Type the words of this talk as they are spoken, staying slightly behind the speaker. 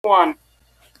One.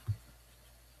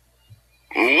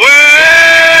 Well,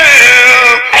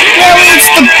 it's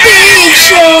the big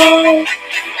show.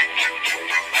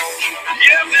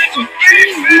 Yeah, it's a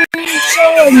big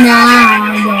show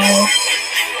now.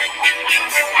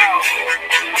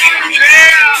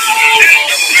 Yeah, it's the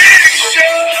big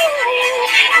show.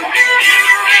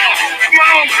 Come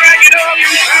on, crack it up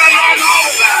and turn on all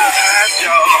the lights,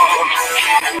 y'all.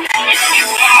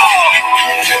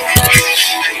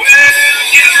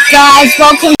 Guys,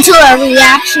 welcome to a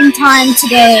reaction time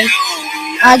today.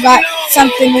 I got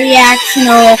something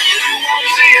reactional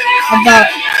about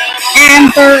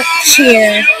Amber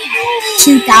Cheer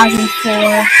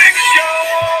 2004.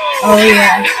 Oh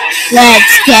yeah,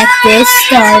 let's get this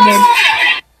started.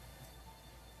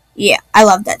 Yeah, I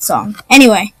love that song.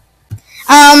 Anyway,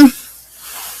 I'll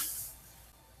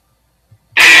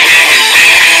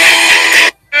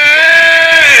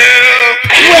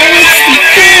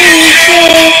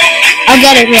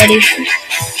get it ready.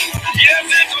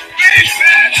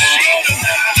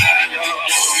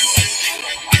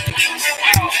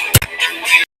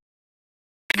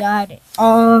 Got it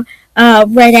all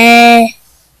ready.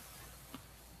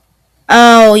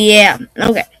 Oh yeah,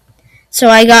 okay. So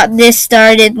I got this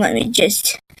started. Let me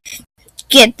just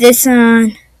get this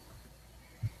on.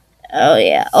 Oh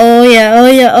yeah, oh yeah, oh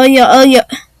yeah, oh yeah, oh yeah.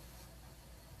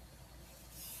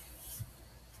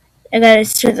 I got it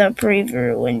to the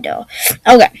preview window.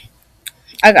 Okay,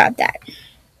 I got that.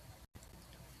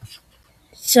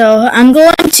 So I'm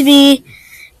going to be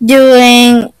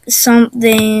doing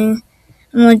something.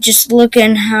 I'm just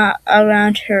looking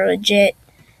around her legit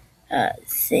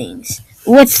things.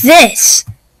 What's this?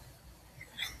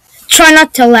 Try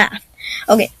not to laugh.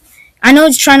 Okay, I know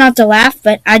it's try not to laugh,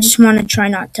 but I just want to try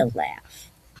not to laugh.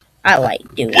 I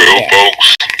like doing that. Well,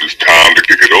 folks, it's time to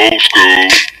kick it old school.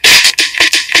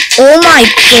 Oh my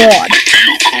god.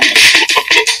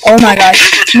 Oh my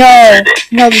gosh. No,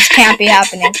 this can't be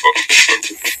happening.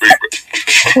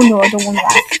 Oh no, I don't want to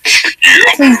laugh.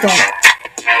 Please don't.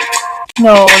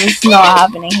 No, this is not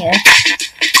happening here.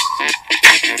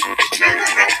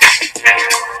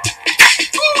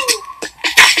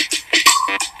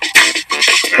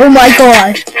 Oh my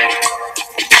god.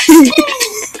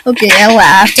 Okay, I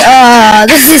laughed.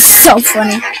 This is so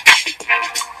funny.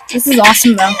 This is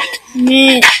awesome though.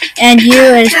 Me and you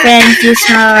as friends, you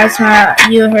smile, I smile,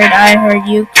 you heard, I heard,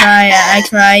 you cry, I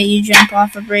cry, you jump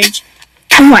off a bridge.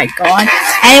 Oh my god.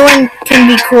 Anyone can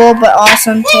be cool, but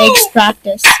awesome takes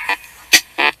practice.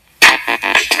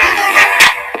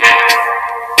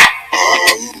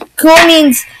 Cool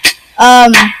means,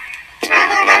 it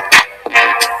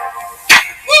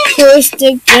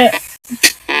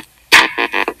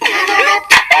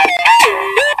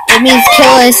means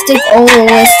killistic, old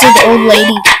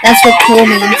lady. That's what cool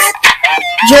means.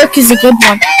 Jerk is a good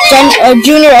one.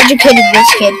 Junior educated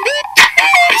rich kid.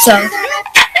 So,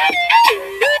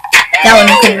 that one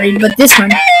I couldn't read, but this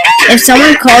one. If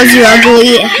someone calls you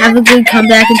ugly, have a good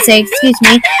comeback and say, excuse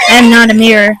me, I am not a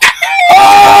mirror. Oh,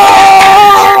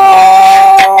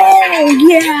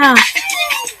 yeah.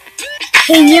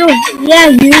 Hey, you. Yeah,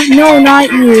 you. No,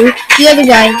 not you. The other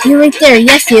guy. You right there.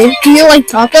 Yes, you. Do you like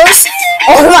tacos?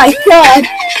 Oh my god.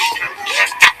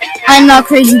 I'm not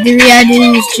crazy. The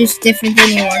reality is just different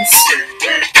than yours.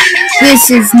 This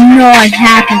is not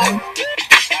happening.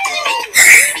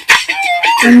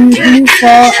 When you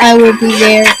fall, I will be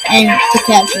there and to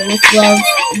catch you with love.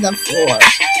 The floor.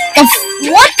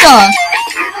 What the?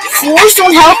 Floors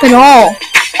don't help at all.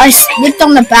 I slipped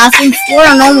on the bathroom floor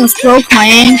and almost broke my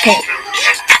ankle.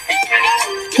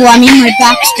 Well, I mean my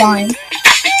back spine.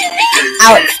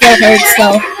 Ow, it still hurts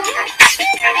though.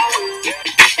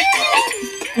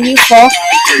 Did you fall?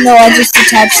 No, I just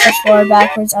attached the floor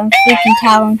backwards. I'm freaking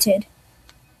talented.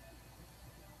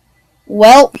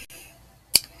 Well,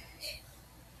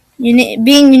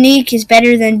 being unique is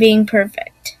better than being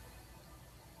perfect.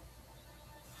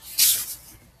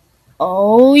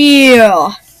 Oh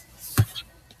yeah.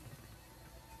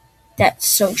 That's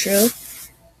so true.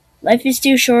 Life is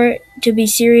too short to be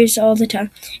serious all the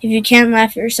time. If you can't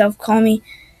laugh at yourself, call me.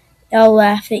 I'll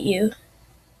laugh at you.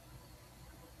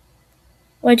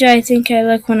 What do I think I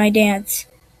look when I dance?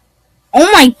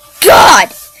 Oh my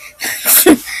god!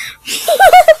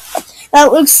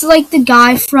 That looks like the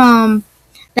guy from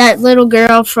that little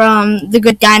girl from The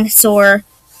Good Dinosaur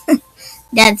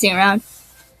dancing around.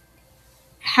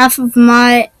 Half of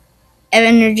my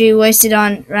energy wasted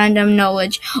on random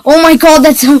knowledge. Oh my god,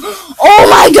 oh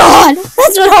my god!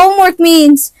 That's what homework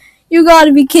means! You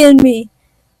gotta be kidding me.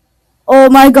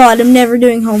 Oh my god, I'm never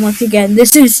doing homework again.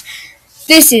 This is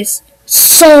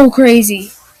so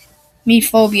crazy. Me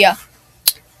phobia.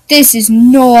 This is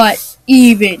not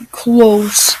even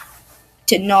close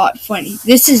to not funny.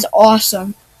 This is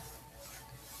awesome.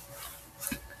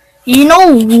 You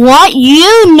know what?